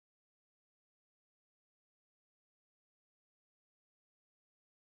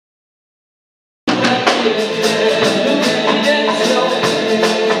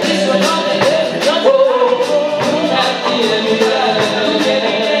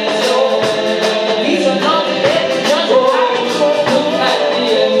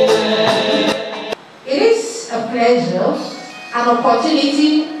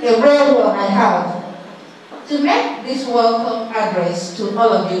opportunity, a rare one I have, to make this welcome address to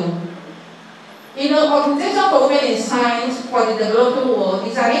all of you. You know, Organization for Women in Science for the Developing World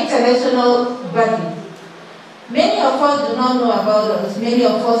is an international body. Many of us do not know about us, many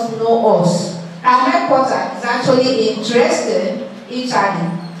of us know us. Our headquarters is actually interested in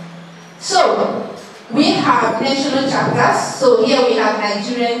Italy. So, we have national chapters. So here we have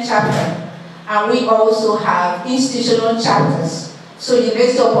Nigerian chapter. And we also have institutional chapters. So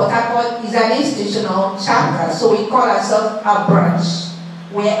University of Port Harcourt is an institutional chapter. So we call ourselves a branch,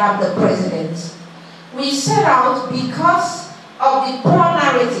 where I'm the president. We set out because of the poor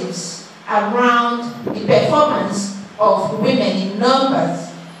narratives around the performance of women in numbers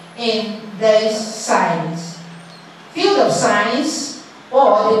in this science. Field of science,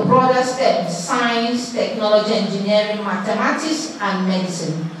 or the broader STEM, science, technology, engineering, mathematics, and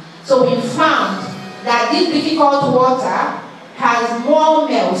medicine. So we found that this difficult water has more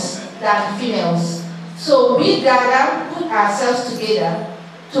males than females. So we gather, put ourselves together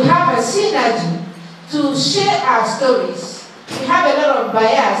to have a synergy, to share our stories. We have a lot of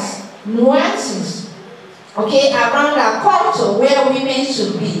bias, nuances, okay, around our culture where women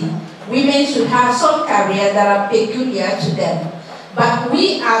should be. Women should have some career that are peculiar to them. But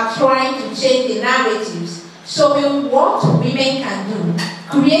we are trying to change the narratives, showing what women can do,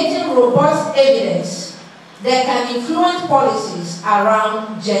 creating robust evidence that can influence policies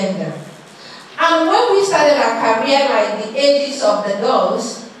around gender. And when we started our career like the ages of the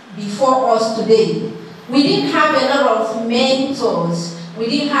girls before us today, we didn't have a lot of mentors. We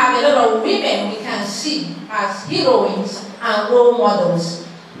didn't have a lot of women we can see as heroines and role models.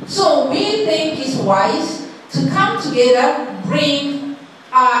 So we think it's wise to come together, bring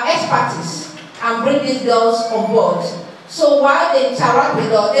our expertise, and bring these girls on board. So while they interact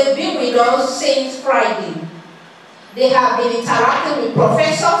with us, they've been with us since Friday. They have been interacting with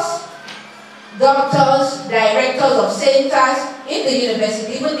professors, doctors, directors of centers in the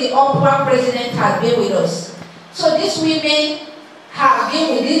university. Even the upper president has been with us. So these women have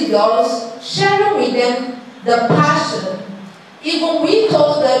been with these girls, sharing with them the passion. Even we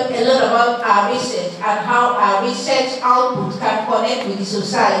told them a lot about our research and how our research output can connect with the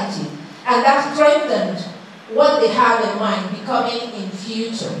society. And that strengthened what they have in mind becoming in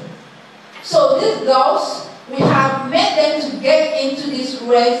future. So these girls, we have made them to get into this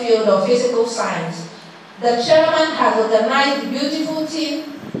rare field of physical science. The chairman has organized a beautiful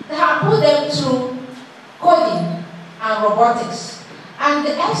team that have put them through coding and robotics. And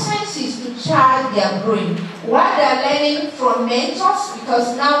the essence is to charge their brain while they are learning from mentors,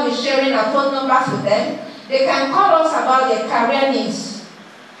 because now we're sharing our phone numbers with them. They can call us about their career needs,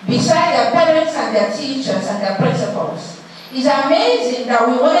 beside their parents and their teachers and their principals. It's amazing that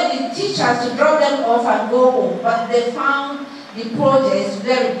we wanted the teachers to drop them off and go home, but they found the project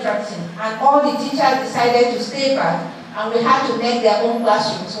very attractive. And all the teachers decided to stay back, and we had to make their own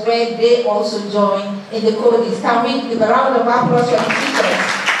classrooms where they also join in the coding. Can we give a round of applause for the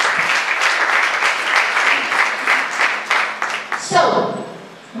teachers? So,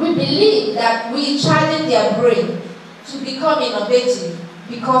 we believe that we challenge their brain to become innovative,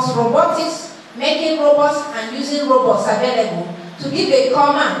 because robotics, making robots and using robots available to give a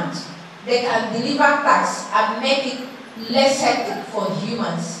command, they can deliver tasks and make it less hectic for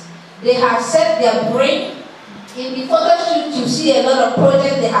humans. They have set their brain. In the photo shoot, you see a lot of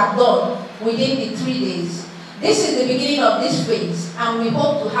projects they have done within the 3 days. This is the beginning of this phase, and we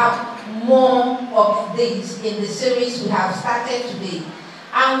hope to have more of these in the series we have started today.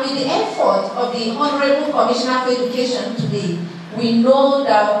 And with the effort of the Honorable Commissioner for Education today, we know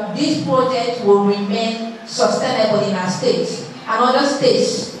that this project will remain sustainable in our states, and other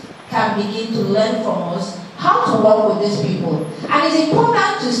states can begin to learn from us how to work with these people. And it's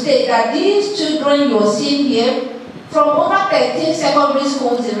important to state that these children you're seeing here from over 13 secondary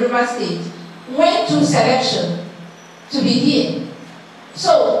schools in River State went through selection to be here.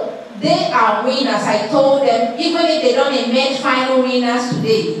 So they are winners. I told them, even if they don't emerge final winners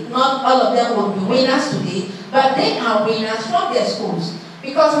today, not all of them will be winners today, but they are winners from their schools.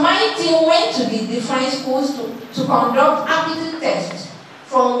 Because my team went to the different schools to conduct aptitude tests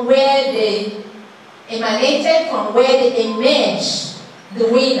from where they emanated, from where they emerged the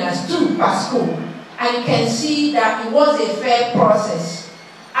winners to per school. And you can see that it was a fair process.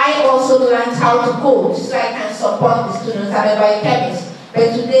 I also learned how to code so I can support the students. I'm a biochemist,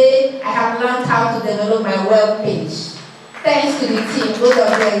 but today I have learned how to develop my web page. Thanks to the team, both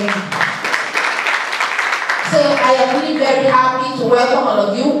of them. So I am really very happy to welcome all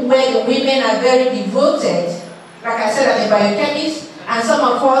of you, where the women are very devoted. Like I said, I'm a biochemist, and some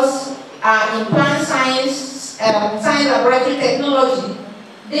of us are in plant science, science laboratory technology,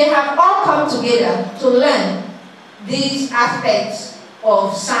 they have all come together to learn these aspects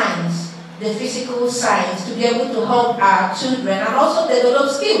of science, the physical science, to be able to help our children and also develop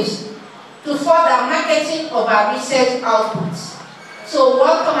skills to further marketing of our research outputs. So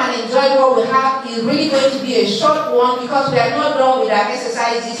welcome and enjoy what we have. Is really going to be a short one because we are not done with our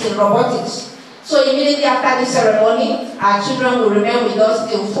exercises in robotics. So immediately after this ceremony, our children will remain with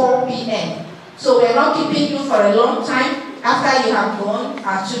us till 4 p.m. So we are not keeping you for a long time. After you have gone,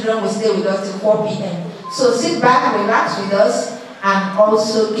 our children will stay with us till 4 p.m. So sit back, relax with us, and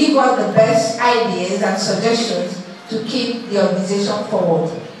also give us the best ideas and suggestions to keep the organization forward.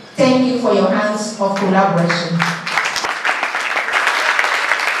 Thank you for your hands of collaboration.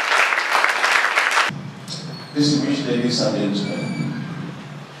 Distinguished ladies and gentlemen,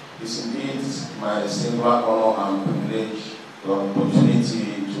 it's indeed my singular honor and privilege to have the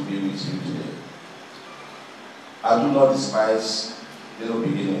opportunity to be with you today. I do not despise little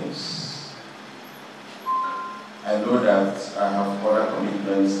beginnings. I know that I have other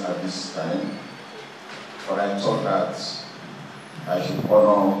commitments at this time, but I thought that I should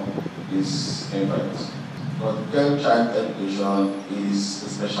honor this invite. But girl child education is a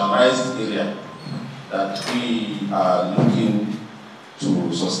specialized area that we are looking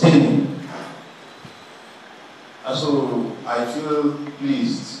to sustain. And so I feel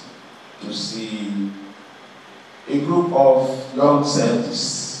pleased to see a group of young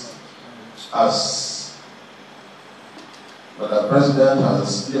scientists, as the President has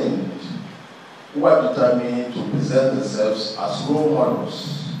explained, who are determined to present themselves as role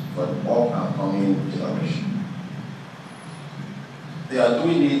models for the up and coming generation. They are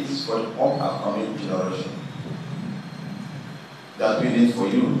doing it for the up and coming generation. They are doing it for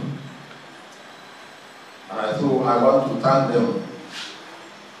you. And so I want to thank them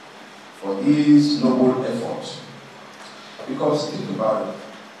for this noble effort. Because think about it,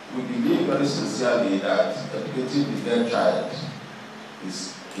 we believe very sincerely that educating the girl child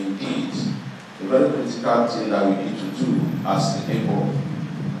is indeed a very critical thing that we need to do as a people.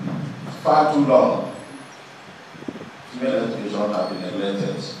 Far too long, female education has been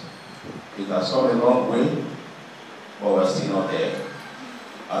neglected. It has come a long way, but we're still not there.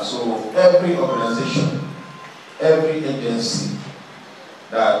 And so every organization, every agency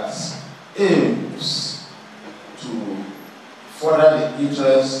that aims to further the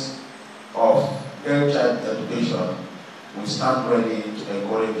interests of girl child education, we stand ready to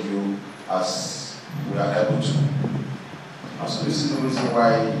encourage you as we are able to. And so this is the reason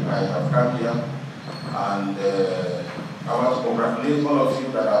why I have come here, and I want to congratulate all of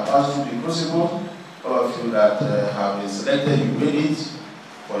you that have passed through the crucible, all of you that have been selected, you made it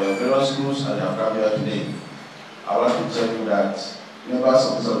for your various schools and have come here today. I want to tell you that members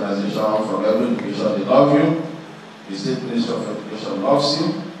of this organization from every education, they love you. The State Ministry of Education loves you,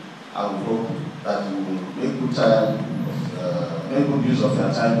 and we hope that you will make good time, make good use of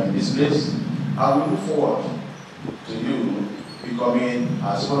your time in this place, and we look forward to you becoming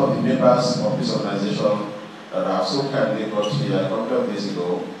as one of the members of this organization that have so kindly got here a couple of days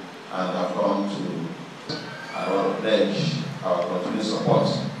ago and have come to pledge our continued support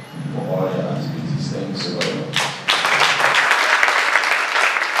for all their activities. Thank you so very much.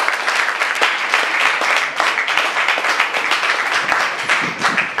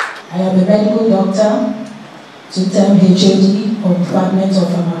 I am a medical doctor, two-term HOD of Department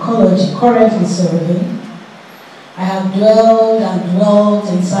of Pharmacology, currently serving. I have dwelled and dwelt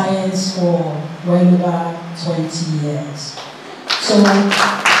in science for well over 20 years. So,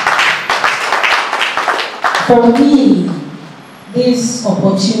 for me, this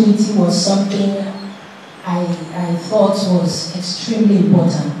opportunity was something I thought was extremely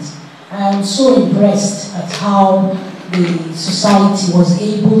important. I am so impressed at how the society was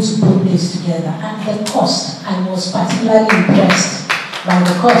able to put this together, and the cost. I was particularly impressed by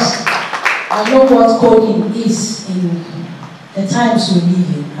the cost. I know what coding is in the times we live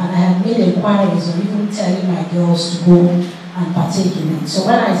in, and I had made inquiries or even telling my girls to go and partake in it. So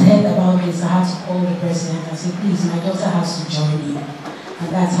when I heard about this, I had to call the president and say, please, my daughter has to join me. And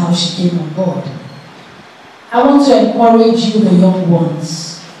that's how she came on board. I want to encourage you, the young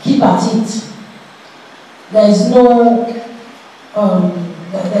ones, keep at it. There's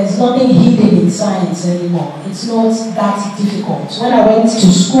nothing hidden in science anymore. It's not that difficult. When I went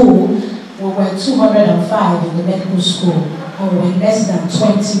to school, we were 205 in the medical school, and we were less than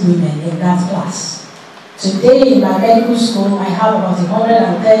 20 women in that class. Today in my medical school, I have about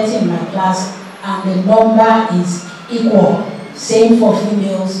 130 in my class, and the number is equal. Same for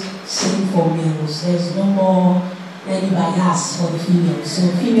females, same for males. There's no more any bias for the females.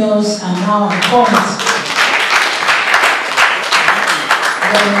 So females are now on point.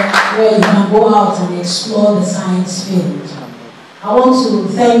 where you can go out and explore the science field. I want to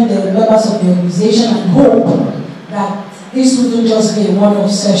thank the members of the organization and hope that this wouldn't just be a one-off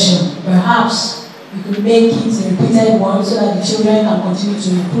session. Perhaps we could make it a repeated one so that the children can continue to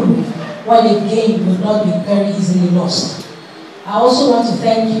improve. What they gain will not be very easily lost. I also want to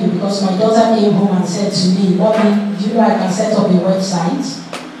thank you because my daughter came home and said to me, "Mommy, do you know I can set up a website?"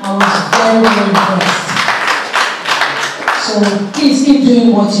 I was very, very impressed. So please keep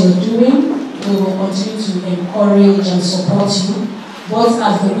doing what you're doing. We will continue to encourage and support you, both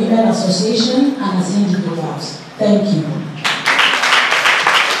as the Women Association and as individuals. Thank you.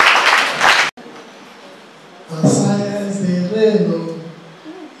 The science they real.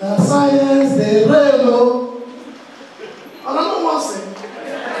 The science they real. I don't know what to say.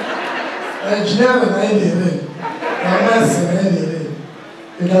 Engineering ain't real. Medicine ain't real.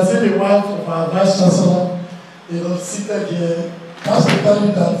 You can see the wife of our Vice Chancellor, seated here. That's to tell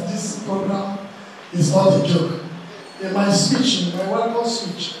you that this program is not a joke. In my speech, in my welcome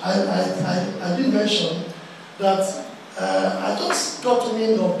speech, I did mention that I just got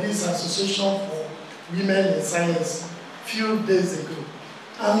wind of this association for women in science a few days ago,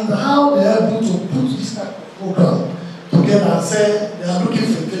 and how they are able to put this type of program together and say they are looking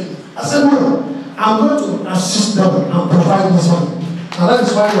for things. I said, no, I'm going to assist them and provide this money. And that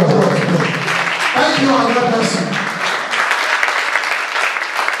is why we are here today. Thank you and God bless you.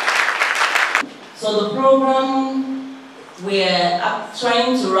 So the program we're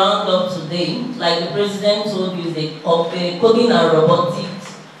trying to round up today, like the president told you, is the Coding and Robotics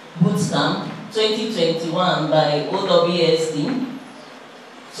Bootcamp 2021 by OWSD.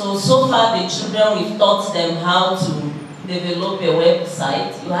 So far the children, we've taught them how to develop a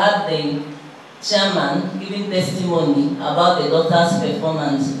website. You have the chairman giving testimony about the daughter's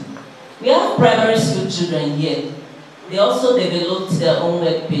performance. We have primary school children here. They also developed their own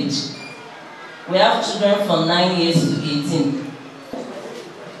web page. We have children from 9 years to 18.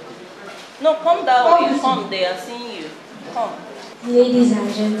 No, come that way. Come, they are seeing you. Come. Ladies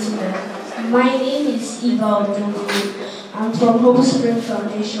and gentlemen, my name is Eva Odungu. I'm from Hope Spring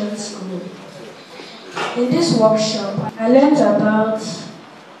Foundation School. In this workshop, I learned about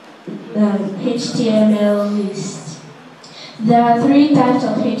the HTML list. There are 3 types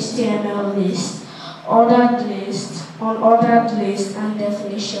of HTML list: ordered list, unordered list, and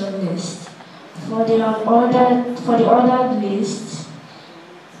definition list. For the ordered list,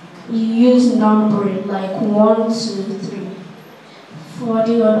 you use numbering like 1, 2, 3. For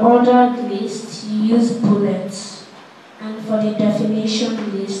the unordered list, you use bullets. And for the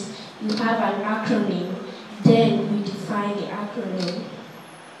definition list, you have an acronym. Then we define the acronym.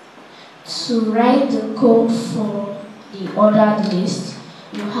 To write the code for the ordered list,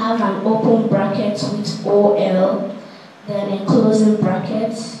 you have an open bracket with OL, then a closing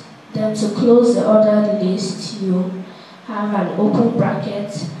bracket. Then to close the ordered list, you have an open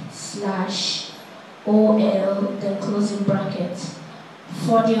bracket / OL, then closing bracket.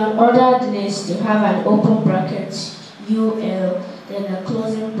 For the unordered list, you have an open bracket UL, then a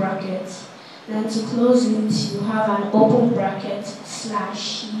closing bracket. Then to close it, you have an open bracket /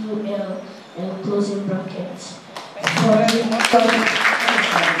 UL, and closing bracket.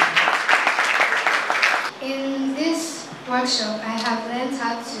 In this workshop, I have learned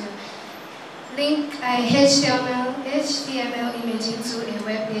how to link HTML imaging to a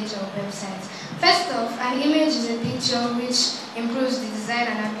web page or website. First off, an image is a picture which improves the design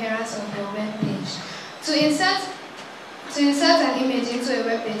and appearance of your web page. To insert an image into a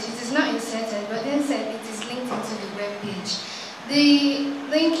web page, it is not inserted, but instead it is linked into the web page. The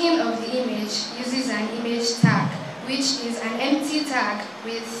linking of the image uses an image tag, which is an empty tag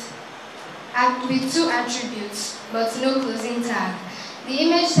with 2 attributes, but no closing tag. The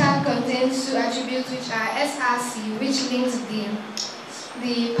image tag contains 2 attributes, which are src, which links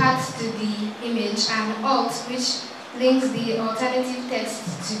the path to the image, and alt, which links the alternative text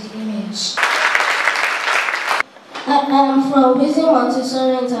to the image. I am from VC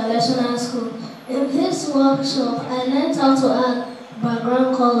Montessori International School. In this workshop, I learned how to add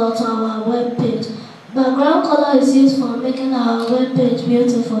background color to our web page. Background color is used for making our web page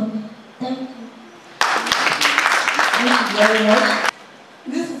beautiful. Thank you. Thank you very much.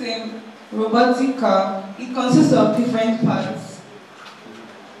 This is a robotic car. It consists of different parts.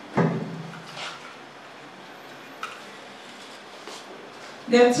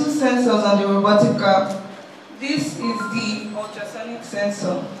 There are 2 sensors on the robotic car. This is the ultrasonic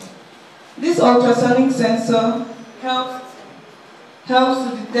sensor. This ultrasonic sensor helps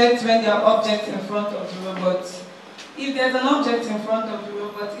to detect when there are objects in front of the robot. If there's an object in front of the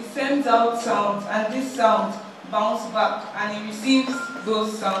robot, it sends out sound, and this sound bounce back and it receives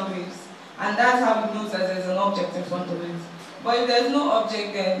those sound waves. And that's how it knows that there's an object in front of it. But if there's no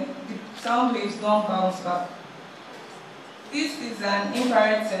object, then the sound waves don't bounce back. This is an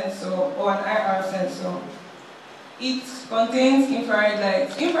infrared sensor or an IR sensor. It contains infrared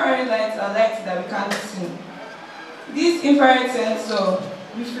lights. Infrared lights are lights that we can't see. This infrared sensor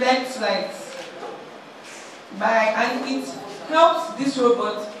reflects light and it helps this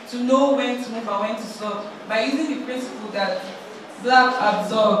robot to know when to move and when to stop by using the principle that black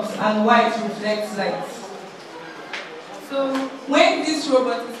absorbs and white reflects light. So when this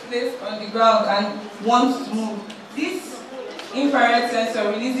robot is placed on the ground and wants to move, this infrared sensor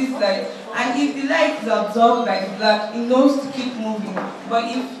releases light, and if the light is absorbed by the black, it knows to keep moving. But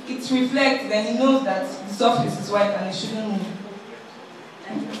if it reflects, then it knows that the surface is white and it shouldn't move.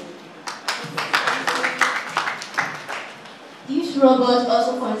 This robot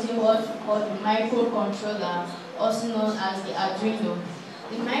also contains what we call the microcontroller, also known as the Arduino.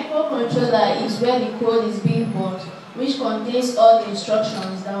 The microcontroller is where the code is being born, which contains all the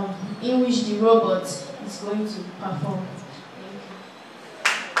instructions in which the robot is going to perform.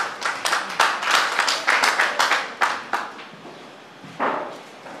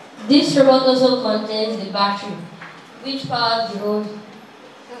 This robot also contains the battery, which powers the whole.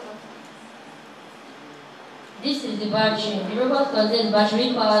 This is the battery. The robot contains the battery,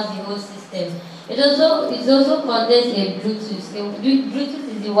 which powers the whole system. It also contains a Bluetooth. Bluetooth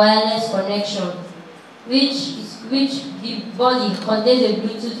is the wireless connection, which the body contains a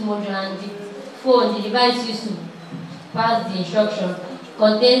Bluetooth module, and the phone, the device used to pass the instruction,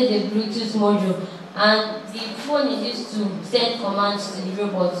 contains the Bluetooth module, and the phone is used to send commands to the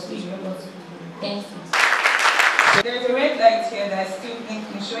robots, which robots do. Thank you. There's a red light here that is still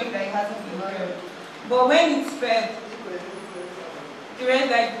blinking, showing that it hasn't been fed. But when it's fed, the red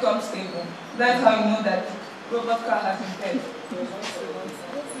light becomes stable. That's how you know that the robot car has been fed.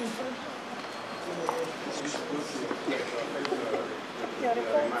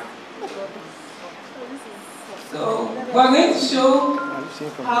 So we're going to show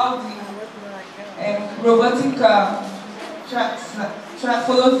how the robotic car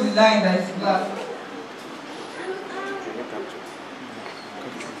follows the line that is black.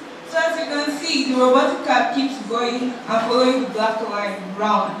 So as you can see, the robotic car keeps going and following the black line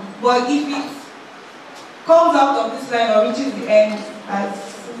round. But if it comes out of this line or reaches the end,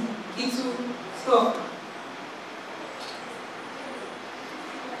 it will stop.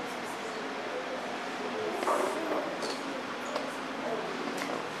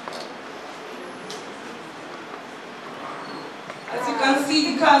 As you can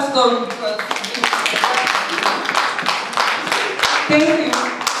see, the car stopped because. Thank you.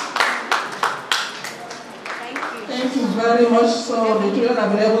 Thank you very much. So the children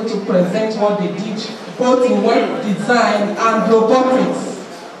have been able to present what they did, both in web design and robotics.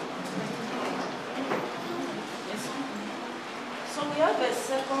 So we have a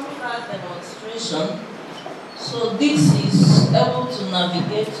second car demonstration. So this is able to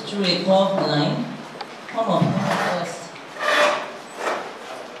navigate through a curved line. Come on, first.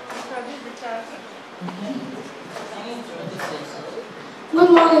 Good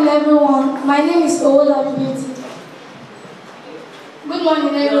morning, everyone. My name is Oluchi. Good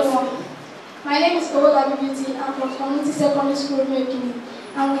morning, everyone. My name is Oluchi. I'm from Community Secondary School, Making,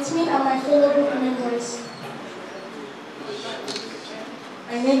 and with me are my fellow group members.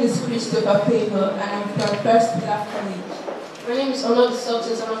 My name is Christopher Faber, and I'm from First Black College. My name is Oluchi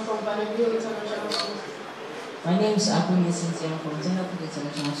Success, and I'm from Vanderbilt International School. My name is Akuni Cynthia, I'm from Vanderbilt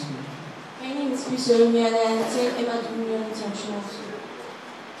International School. My name is Christopher and I attend Emma International School.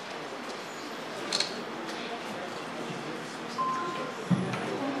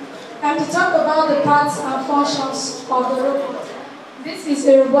 And to talk about the parts and functions of the robot. This is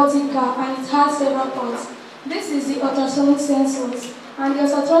a robotic car and it has several parts. This is the ultrasonic sensors, and the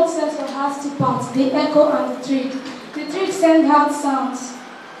ultrasonic sensor has two parts, the echo and the thread. The thread sends out sounds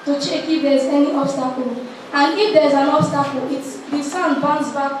to check if there is any obstacle. And if there is an obstacle, the sound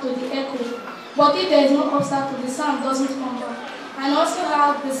bounces back to the echo. But if there is no obstacle, the sound doesn't come back. And also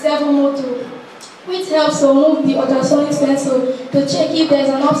have the servo motor, which helps to move the ultrasonic sensor to check if there is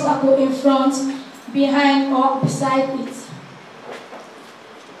an obstacle in front, behind, or beside it.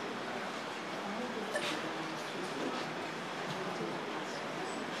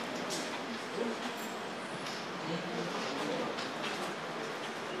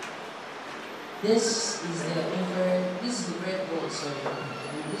 This is the breadboard,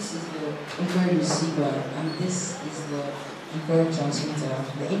 and this is the infrared receiver, and this is the infrared transmitter.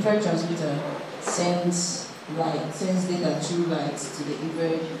 The infrared transmitter sends data through light to the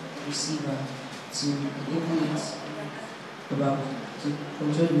infrared receiver. to enable it to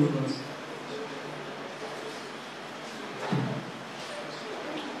control the robots.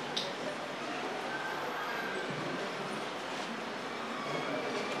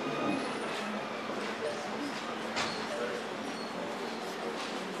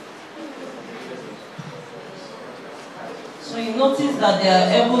 So you notice that they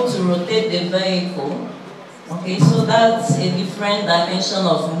are able to rotate the vehicle. Okay, so that's a different dimension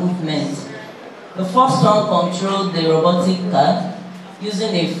of movement. The first one controlled the robotic car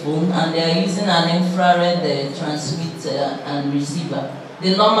using a phone, and they are using an infrared transmitter and receiver.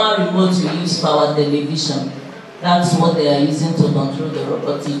 The normal remote we use for our television, that's what they are using to control the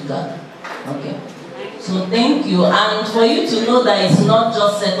robotic car. Okay. So thank you. And for you to know that it's not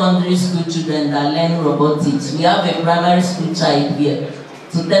just secondary school children that learn robotics, we have a primary school child here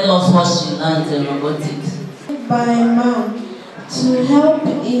to tell us what she learned in robotics. By man to help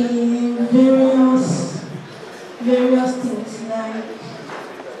in various things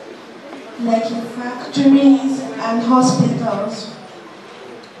like in factories and hospitals.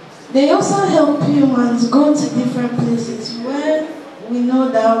 They also help humans go to different places where we know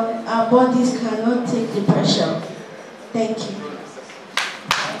that our bodies cannot take the pressure. Thank you.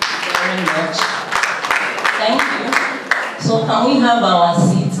 Very much. Thank you. So can we have our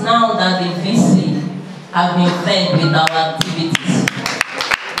seats now that the VC have been fed with our activities?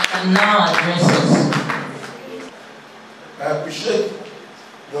 We can now address us. I appreciate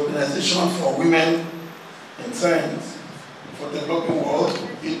the Organization for Women in Science for the Developing World,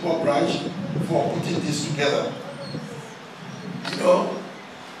 UNIPORT branch, for putting this together. You know,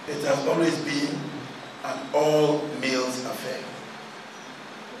 it has always been an all-males affair.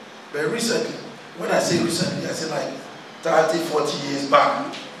 But recently, when I say recently, I say like 30, 40 years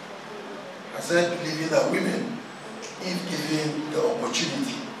back, I started believing that women, if given the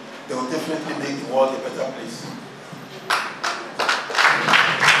opportunity, they will definitely make the world a better place.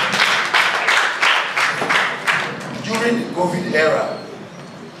 During the COVID era,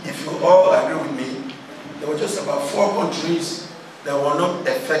 if you all agree with me, there were just about 4 countries that were not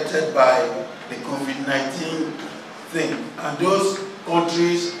affected by the COVID-19 thing. And those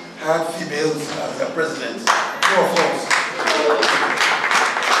countries had females as their presidents. True or false?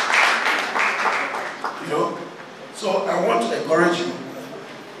 You know? So I want to encourage you.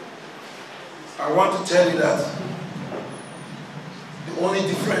 I want to tell you that the only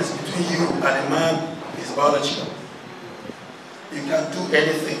difference between you and a man is biology. You can do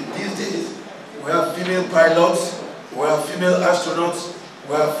anything. These days, we have female pilots, we have female astronauts,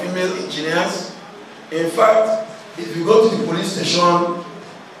 we have female engineers. In fact, if you go to the police station,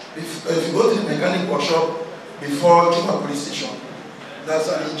 if you go to the mechanic workshop before Juba police station, there's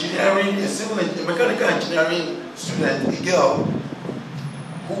an engineering, a mechanical engineering student, a girl,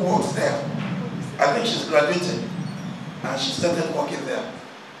 who works there. I think she's graduated, and she started working there.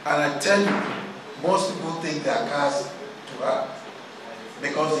 And I tell you, most people take their cars to her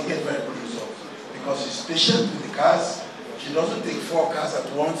because they get very good results. Because she's patient with the cars. She doesn't take 4 cars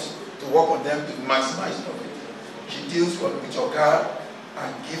at once to work on them to maximize profit. She deals with your car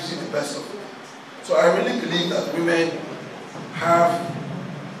and gives you the best of it. So I really believe that women have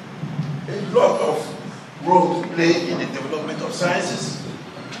a lot of role to play in the development of sciences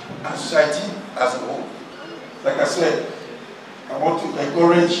and society as a whole. Like I said, I want to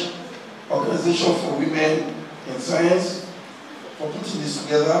encourage Organization for Women in Science for putting this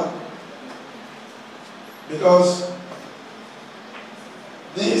together, because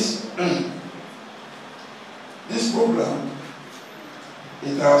this program,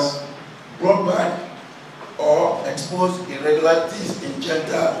 it has brought back or exposed irregularities in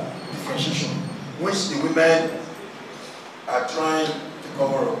gender differentiation, which the women are trying to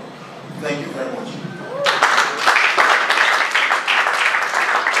cover up. Thank you very much.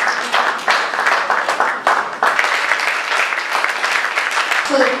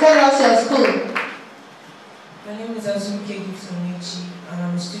 So tell us your school. My name is Nwaichi, and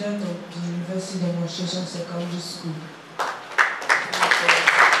I'm a student of the University Demonstration Secondary School.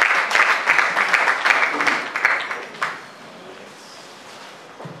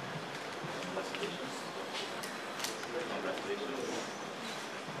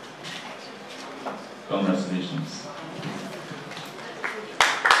 Congratulations.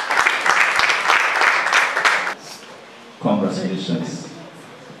 Congratulations.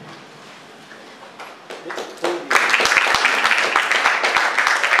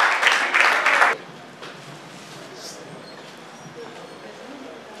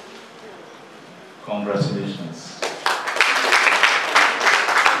 Congratulations.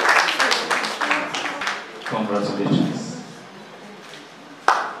 Congratulations.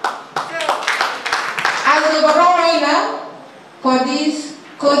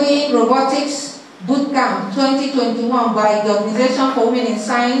 Coding and Robotics Bootcamp 2021 by the Organization for Women in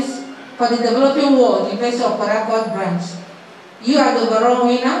Science for the Developing World, University of Port Harcourt branch. You are the overall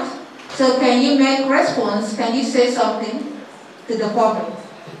winner. So can you make response? Can you say something to the public?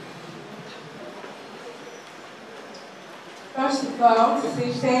 First of all, I want to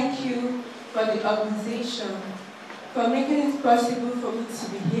say thank you for the organization, for making it possible for me to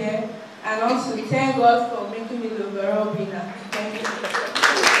be here, and also thank God for making me the overall winner. Thank you.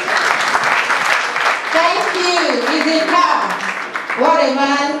 Thank you. Is it hard? What a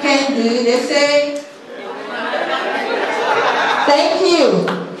man can do, they say. Thank you.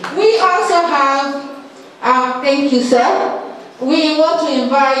 We also have, thank you, sir. We want to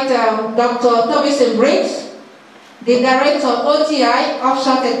invite Dr. Tobison Briggs, the Director of OTI,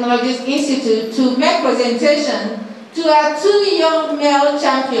 Offshore Technologies Institute, to make presentation to our 2 young male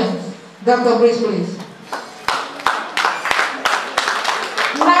champions. Dr. Briggs, please.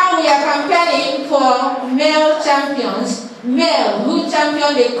 Now we are campaigning for male champions, male who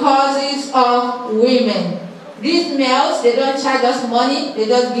champion the causes of women. These males, they don't charge us money, they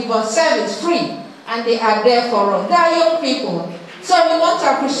just give us service free, and they are there for us. They are young people. So we want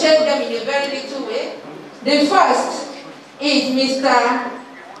to appreciate them in a very little way. The first is Mr.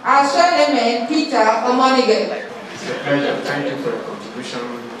 Astronomer Peter Omonige. It's a pleasure. Thank you for your contribution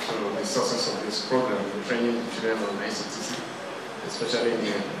to the success of this program, training children on ICT, especially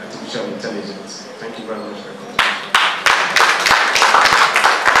in artificial intelligence. Thank you very much for your contribution.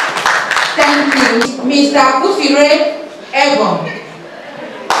 Thank you, Mr. Kufire Ebon.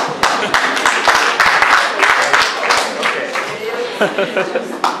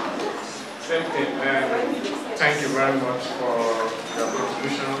 Same thing. Thank you very much for your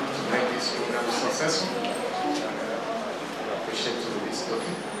contribution to make this program successful. I appreciate this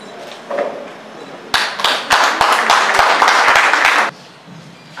topic.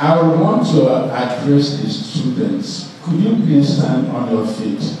 I want to address the students. Could you please stand on your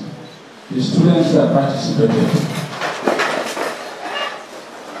feet? The students that participated.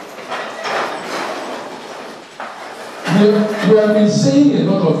 We have been saying a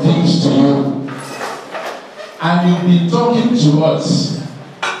lot of things to you, and you've been talking to us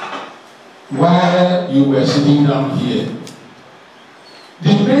while you were sitting down here.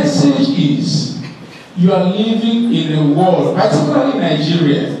 The message is you are living in a world, particularly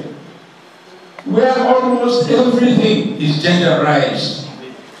Nigeria, where almost everything is genderized.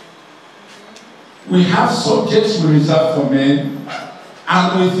 We have subjects we reserve for men,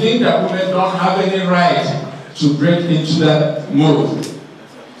 and we think that women don't have any right to break into that mold.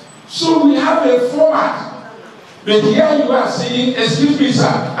 So we have a format. But here you are saying, excuse me, sir,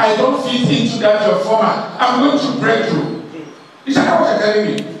 I don't fit into that your format. I'm going to break through. Is that what you're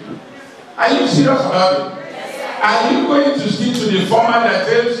telling me? Are you serious about it? Are you going to stick to the format that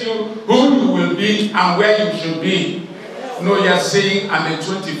tells you who you will be and where you should be? No, you're saying I'm a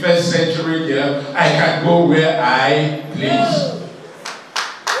 21st century girl. I can go where I please.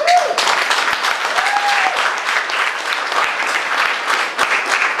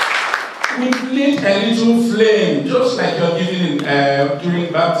 We lit a little flame, just like you're giving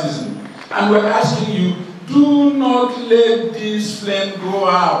during baptism. And we're asking you, do not let this flame go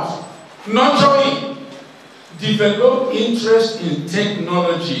out. Nurture it. Develop interest in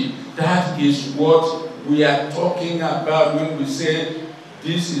technology. That is what we are talking about when we say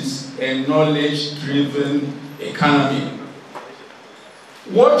this is a knowledge-driven economy.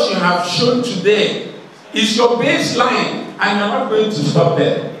 What you have shown today is your baseline, and you're not going to stop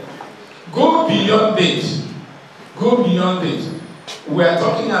there. Go beyond it. Go beyond it. We are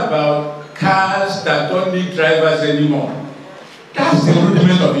talking about cars that don't need drivers anymore. That's the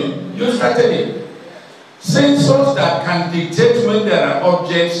rudiment of it. You started it. Sensors that can dictate when there are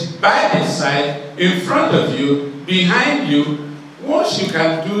objects by the side, in front of you, behind you. Once you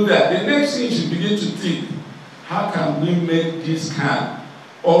can do that, the next thing you should begin to think, how can we make this car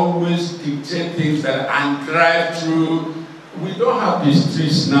always dictate things that and drive through? We don't have the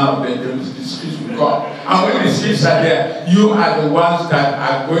streets now, but there is the streets we got. And when the streets are there, you are the ones that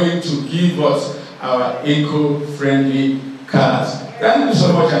are going to give us our eco-friendly cars. Thank you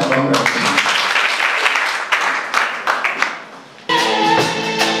so much, and congratulations.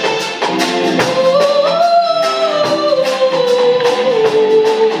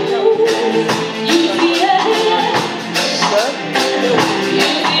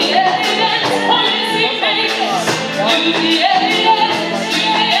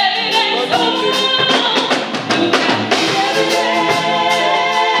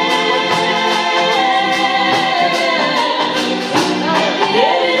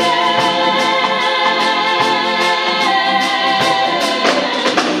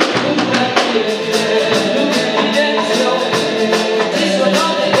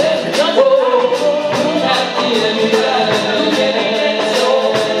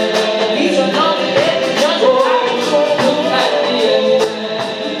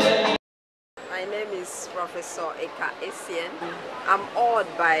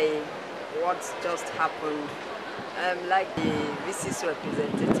 by what just happened. Like the VC's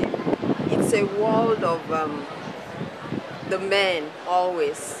representative, it's a world of the men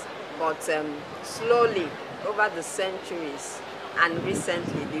always, but slowly over the centuries and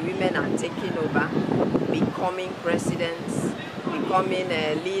recently the women are taking over, becoming presidents, becoming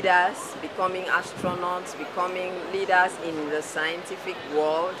leaders, becoming astronauts, becoming leaders in the scientific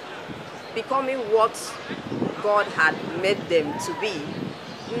world, becoming what God had made them to be,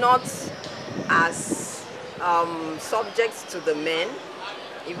 not as subjects to the men,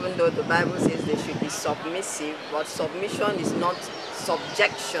 even though the Bible says they should be submissive, but submission is not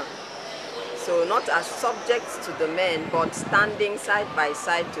subjection. So not as subjects to the men, but standing side by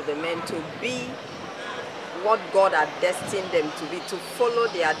side to the men to be what God had destined them to be, to follow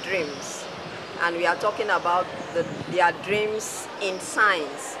their dreams. And we are talking about their dreams in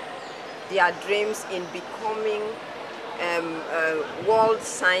science, their dreams in becoming world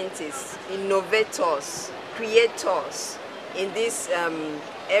scientists, innovators, creators in this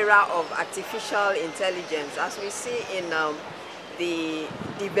era of artificial intelligence. As we see in the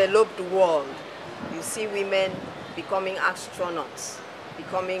developed world, you see women becoming astronauts,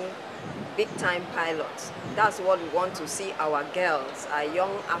 becoming big-time pilots. That's what we want to see our girls, our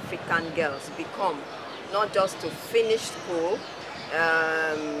young African girls become, not just to finish school.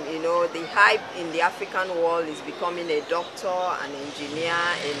 You know, the hype in the African world is becoming a doctor, an engineer,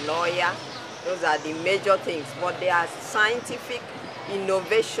 a lawyer. Those are the major things, but there are scientific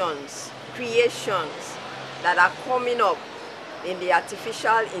innovations, creations that are coming up in the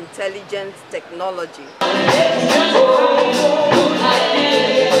artificial intelligence technology.